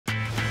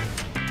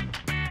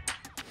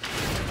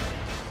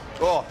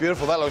Oh,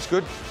 beautiful. That looks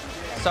good.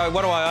 So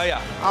what do I owe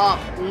you?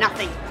 Oh,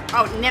 nothing.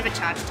 I would never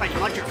charge Tony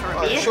Modra for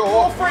a beer. Sure.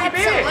 Or free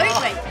beer.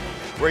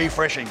 Absolutely.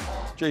 Refreshing.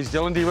 Geez,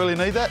 Dylan, do you really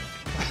need that?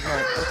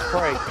 No, it's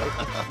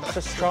free.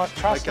 Just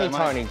trust Okay, me, mate.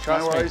 Tony.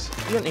 Trust No me. worries.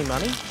 You got any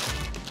money?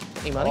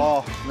 Any money?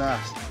 Oh, nah.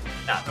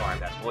 Nah, don't worry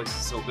about it, boys.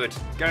 It's all good.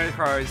 Go the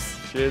Crows.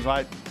 Cheers,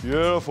 mate.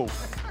 Beautiful.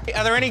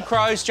 Are there any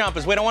Crows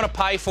jumpers? We don't want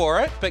to pay for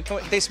it, but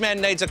this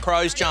man needs a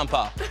Crows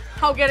jumper.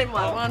 I'll get him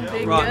one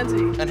big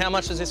Guernsey. And how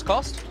much does this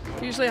cost?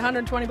 Usually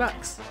 120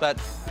 bucks. But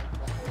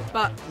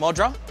But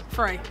Modra?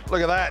 free.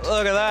 Look at that.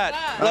 Look at that.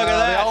 Look at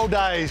that. The old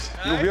days.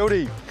 Your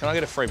beauty. Can I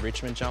get a free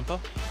Richmond jumper?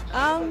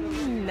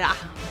 Nah.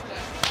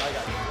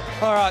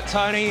 All right,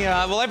 Tony.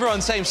 Well,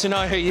 everyone seems to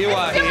know who you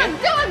are here.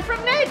 Dylan from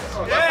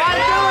Neds.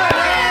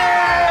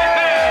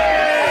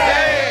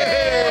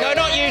 No,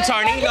 not you,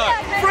 Tony. No.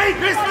 Free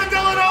Christmas,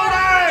 Dylan!